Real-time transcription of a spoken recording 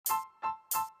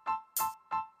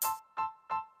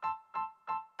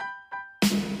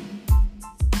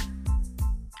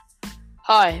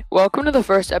Hi, welcome to the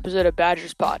first episode of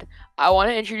Badgers Pod. I want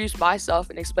to introduce myself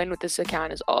and explain what this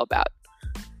account is all about.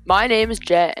 My name is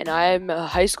Jet, and I am a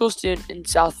high school student in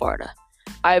South Florida.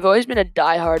 I have always been a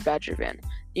die-hard Badger fan.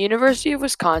 The University of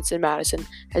Wisconsin-Madison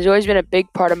has always been a big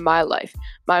part of my life.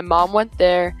 My mom went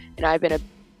there, and I've been a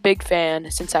big fan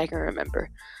since I can remember.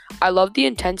 I love the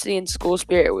intensity and school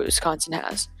spirit Wisconsin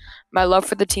has. My love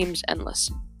for the team is endless.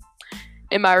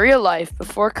 In my real life,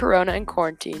 before Corona and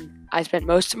quarantine, I spent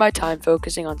most of my time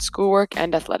focusing on schoolwork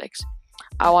and athletics.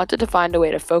 I wanted to find a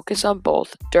way to focus on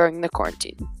both during the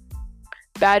quarantine.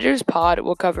 Badgers Pod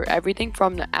will cover everything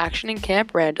from the action in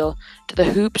Camp Randall to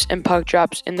the hoops and puck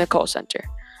drops in the Kohl Center.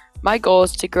 My goal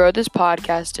is to grow this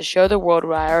podcast to show the world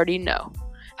what I already know,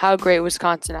 how great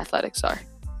Wisconsin athletics are.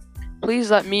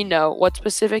 Please let me know what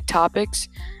specific topics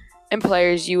and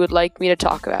players you would like me to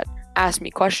talk about. Ask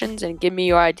me questions and give me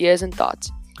your ideas and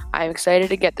thoughts. I am excited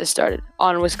to get this started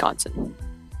on Wisconsin.